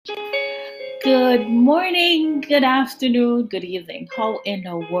Good morning, good afternoon, good evening. How in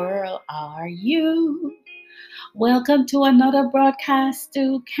the world are you? Welcome to another broadcast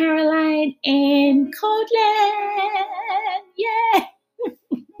to Caroline in Codeland. Yeah.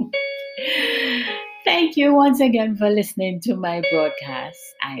 Thank you once again for listening to my broadcast.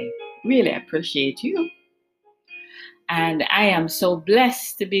 I really appreciate you. And I am so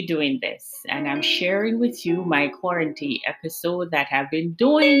blessed to be doing this. And I'm sharing with you my quarantine episode that I've been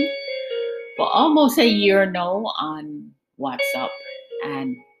doing for almost a year now on WhatsApp.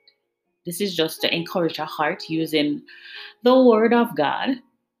 And this is just to encourage a heart using the Word of God.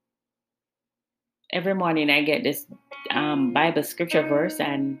 Every morning I get this Bible scripture verse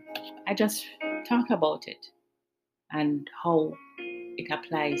and I just talk about it and how it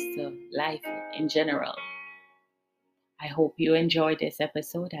applies to life in general. I hope you enjoyed this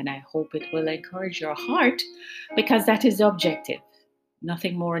episode and I hope it will encourage your heart because that is the objective.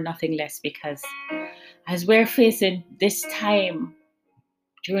 Nothing more, nothing less. Because as we're facing this time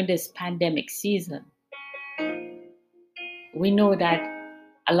during this pandemic season, we know that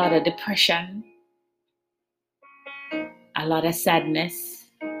a lot of depression, a lot of sadness,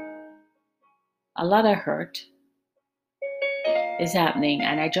 a lot of hurt is happening.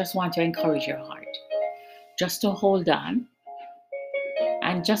 And I just want to encourage your heart just to hold on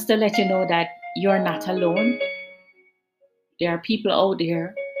and just to let you know that you're not alone. There are people out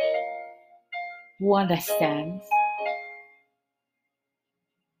there who understand,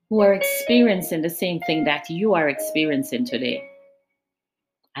 who are experiencing the same thing that you are experiencing today.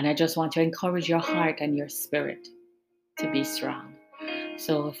 And I just want to encourage your heart and your spirit to be strong.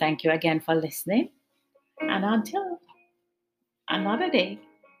 So thank you again for listening. And until another day,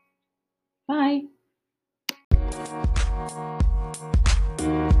 bye.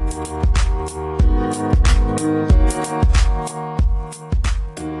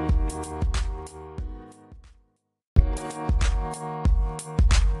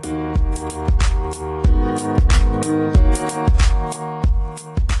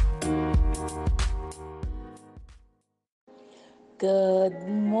 Good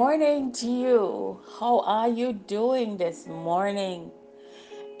morning to you. How are you doing this morning?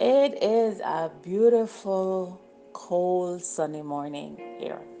 It is a beautiful, cold, sunny morning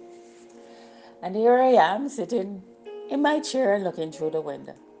here. And here I am sitting in my chair looking through the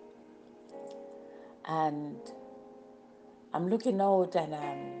window. And I'm looking out and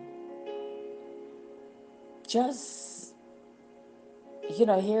I'm just,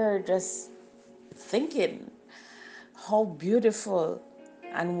 here just thinking how beautiful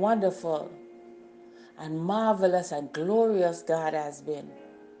and wonderful and marvelous and glorious God has been.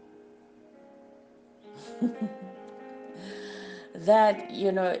 That,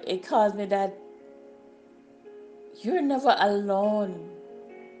 it caused me that you're never alone.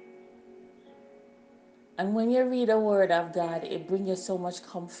 And when you read the Word of God, it brings you so much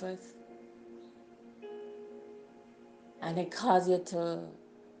comfort. And it causes you to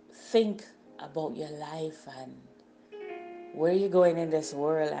think about your life and where you're going in this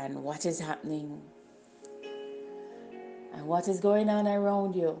world and what is happening and what is going on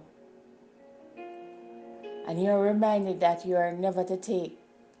around you. And you're reminded that you are never to take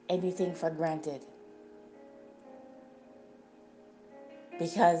anything for granted.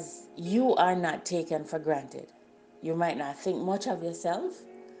 Because you are not taken for granted. You might not think much of yourself,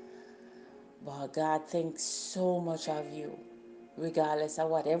 but God thinks so much of you, regardless of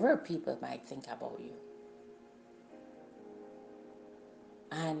whatever people might think about you.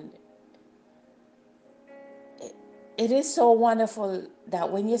 And it is so wonderful that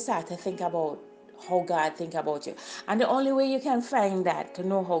when you start to think about how God thinks about you, and the only way you can find that, to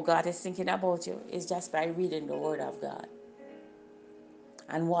know how God is thinking about you, is just by reading the Word of God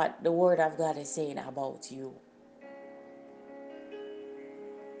and what the Word of God is saying about you.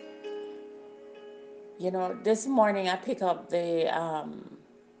 This morning I picked up the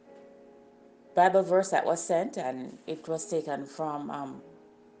Bible verse that was sent, and it was taken from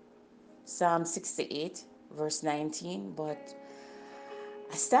Psalm 68, verse 19. But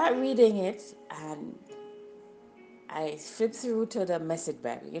I start reading it, and I flip through to the Message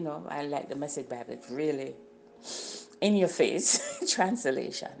Bible. I like the Message Bible. It's really in your face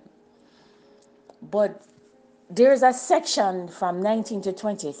translation. But there's a section from 19 to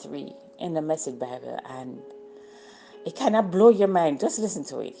 23 in the Message Bible, and it kind of blow your mind. Just listen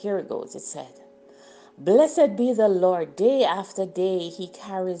to it. Here it goes. It said, "Blessed be the Lord. Day after day, he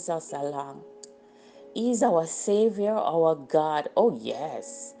carries us along. He is our Savior, our God. Oh,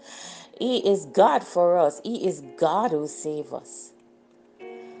 yes. He is God for us. He is God who saves us.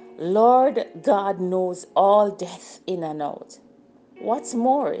 Lord God knows all death in and out. What's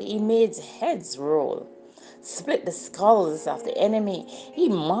more, he made heads roll, split the skulls of the enemy. He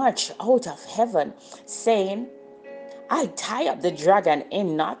marched out of heaven, saying, I tie up the dragon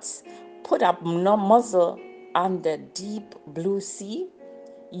in knots, put up no muzzle on the deep blue sea.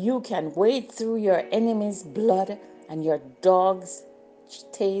 You can wade through your enemy's blood, and your dogs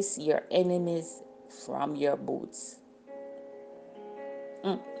taste your enemies from your boots.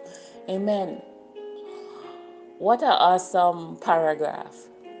 Amen. What an awesome paragraph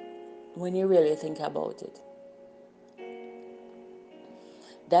when you really think about it.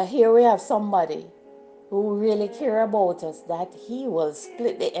 That here we have somebody who really care about us, that he will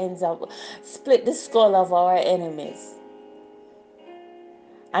split the skull of our enemies.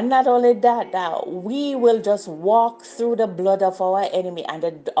 And not only that, that we will just walk through the blood of our enemy,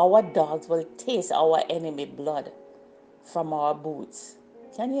 and our dogs will taste our enemy blood from our boots.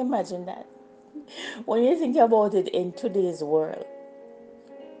 Can you imagine that? When you think about it in today's world,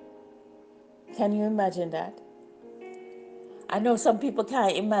 can you imagine that? I know some people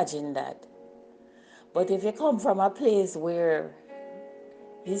can't imagine that. But if you come from a place where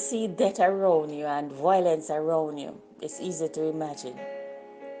you see death around you and violence around you, it's easy to imagine.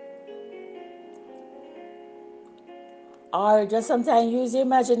 Or just sometimes use your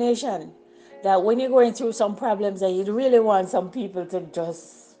imagination that when you're going through some problems that you really want some people to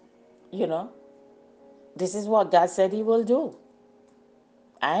just, you know, this is what God said He will do.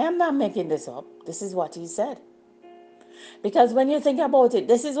 I am not making this up. This is what He said. Because when you think about it,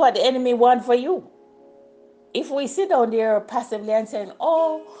 this is what the enemy wants for you. If we sit down there passively and saying,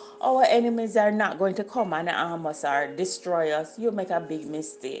 oh, our enemies are not going to come and harm us or destroy us, you make a big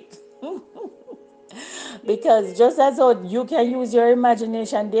mistake. Because just as though you can use your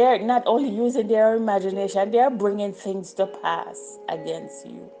imagination, they're not only using their imagination, they're bringing things to pass against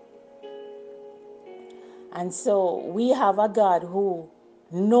you. And so we have a God who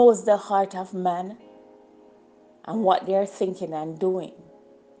knows the heart of man and what they're thinking and doing.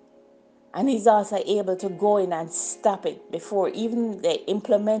 And He's also able to go in and stop it before even they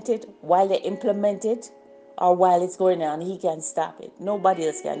implement it, while they implement it, or while it's going on. He can stop it. Nobody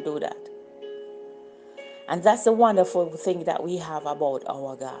else can do that. And that's the wonderful thing that we have about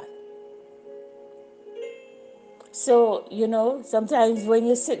our God. So, sometimes when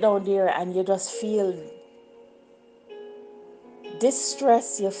you sit down there and you just feel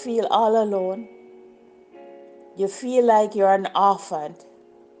distressed, you feel all alone, you feel like you're an orphan,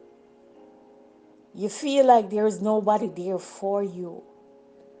 you feel like there is nobody there for you,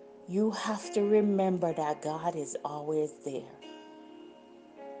 you have to remember that God is always there.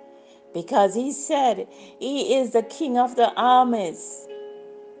 Because He said He is the King of the armies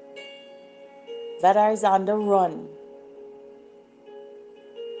that are on the run.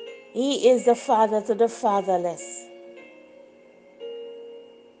 He is the father to the fatherless.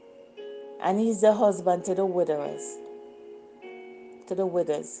 And He's the husband to the widowers, to the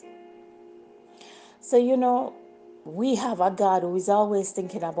widows. So, we have a God who is always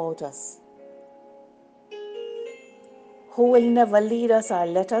thinking about us, who will never lead us or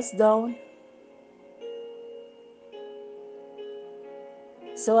let us down.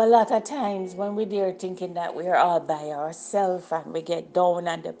 So a lot of times when we're there thinking that we're all by ourselves and we get down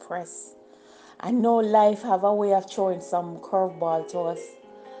and depressed, I know life have a way of throwing some curveball to us,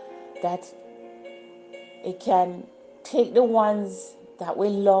 that it can take the ones that we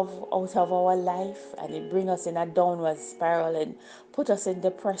love out of our life, and it bring us in a downward spiral and put us in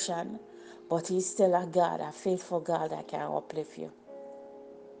depression. But He's still a God, a faithful God that can uplift you.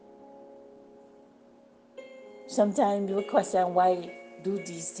 Sometimes we question, why do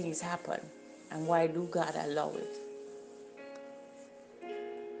these things happen and why do God allow it?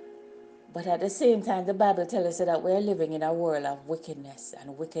 But at the same time, the Bible tells us that we're living in a world of wickedness,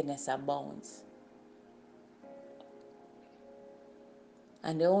 and wickedness abounds.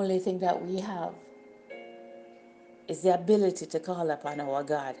 And the only thing that we have is the ability to call upon our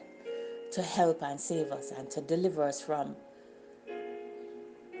God to help and save us and to deliver us from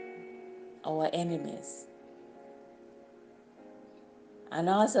our enemies. And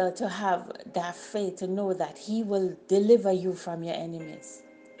also to have that faith to know that He will deliver you from your enemies,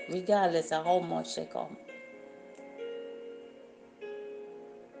 regardless of how much they come.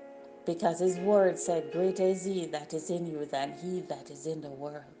 Because His word said, greater is He that is in you than he that is in the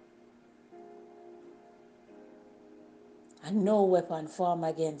world. And no weapon formed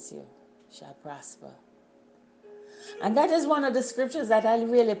against you shall prosper. And that is one of the scriptures that I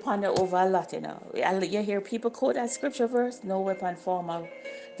really ponder over a lot, You hear people quote that scripture verse, no weapon formed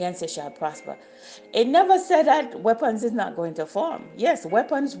against you shall prosper. It never said that weapons is not going to form. Yes,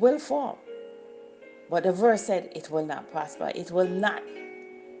 weapons will form. But the verse said it will not prosper, it will not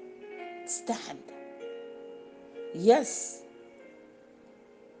stand. Yes,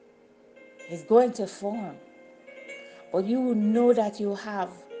 it's going to form, but you know that you have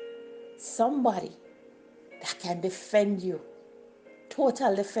somebody that can defend you.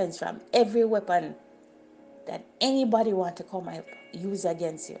 Total defense from every weapon that anybody want to come and use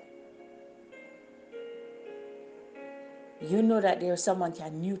against you. You know that there's someone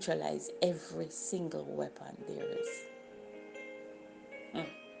can neutralize every single weapon there is.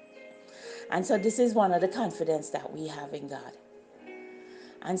 And so this is one of the confidence that we have in God.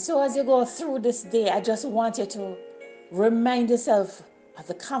 And so as you go through this day, I just want you to remind yourself of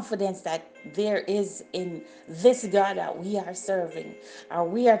the confidence that there is in this God that we are serving or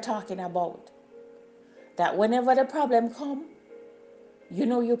we are talking about. That whenever the problem come, you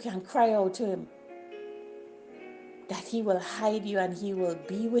know you can cry out to him. That he will hide you and he will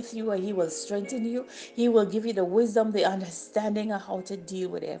be with you and he will strengthen you. He will give you the wisdom, the understanding of how to deal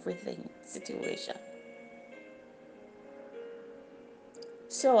with everything situation.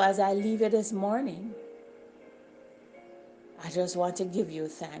 So as I leave you this morning, I just want to give you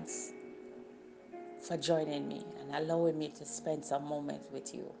thanks for joining me and allowing me to spend some moments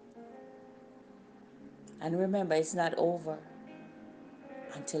with you. And remember, it's not over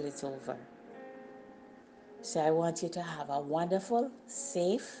until it's over. So I want you to have a wonderful,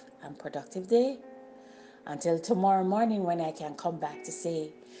 safe, and productive day until tomorrow morning when I can come back to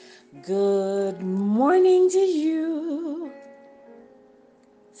say good morning to you.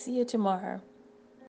 See you tomorrow.